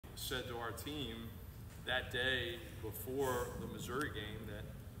said to our team that day before the Missouri game that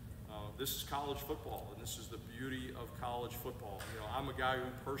this is college football, and this is the beauty of college football. You know, I'm a guy who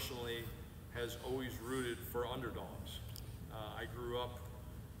personally has always rooted for underdogs. I grew up,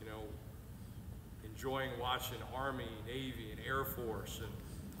 you know, enjoying watching Army, Navy, and Air Force, and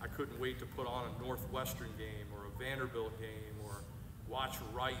I couldn't wait to put on a Northwestern game or a Vanderbilt game or watch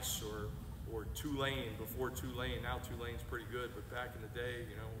Rice or Tulane before Tulane. Now Tulane's pretty good, but back in the day,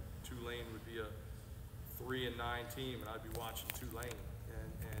 you know, Tulane would be a 3-9 team, and I'd be watching Tulane.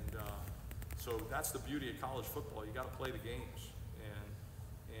 So that's the beauty of college football. You got to play the games,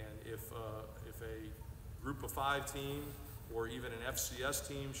 and if a Group of 5 team or even an FCS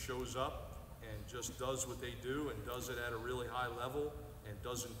team shows up and just does what they do and does it at a really high level and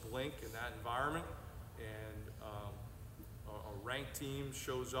doesn't blink in that environment, and a ranked team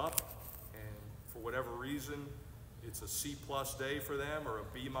shows up and for whatever reason it's a C+ day for them or a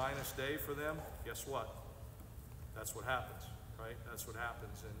B- day for them, guess what? That's what happens, right? That's what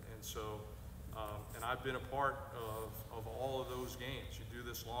happens. And so, and I've been a part of all of those games. You do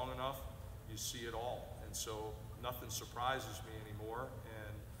this long enough, you see it all. And so nothing surprises me anymore.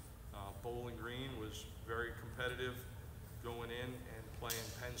 And Bowling Green was very competitive going in and playing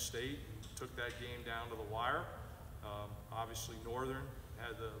Penn State, and took that game down to the wire. Obviously Northern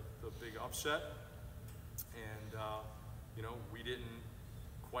had the big upset, and you know, we didn't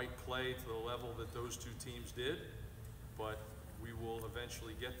quite play to the level that those two teams did, but we will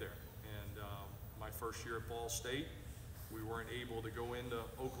eventually get there. And my first year at Ball State, we weren't able to go into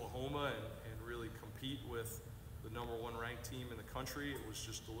Oklahoma and really compete with the #1 ranked team in the country. It was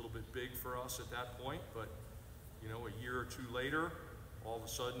just a little bit big for us at that point, but you know, a year or two later, all of a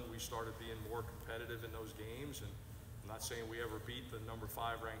sudden we started being more competitive in those games. And I'm not saying we ever beat the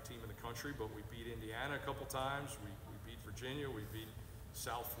 #5 ranked team in the country, but we beat Indiana a couple times, we beat Virginia, we beat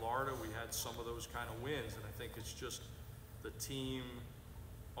South Florida. We had some of those kind of wins, and I think it's just the team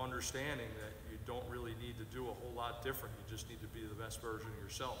understanding that you don't really need to do a whole lot different. You just need to be the best version of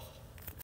yourself.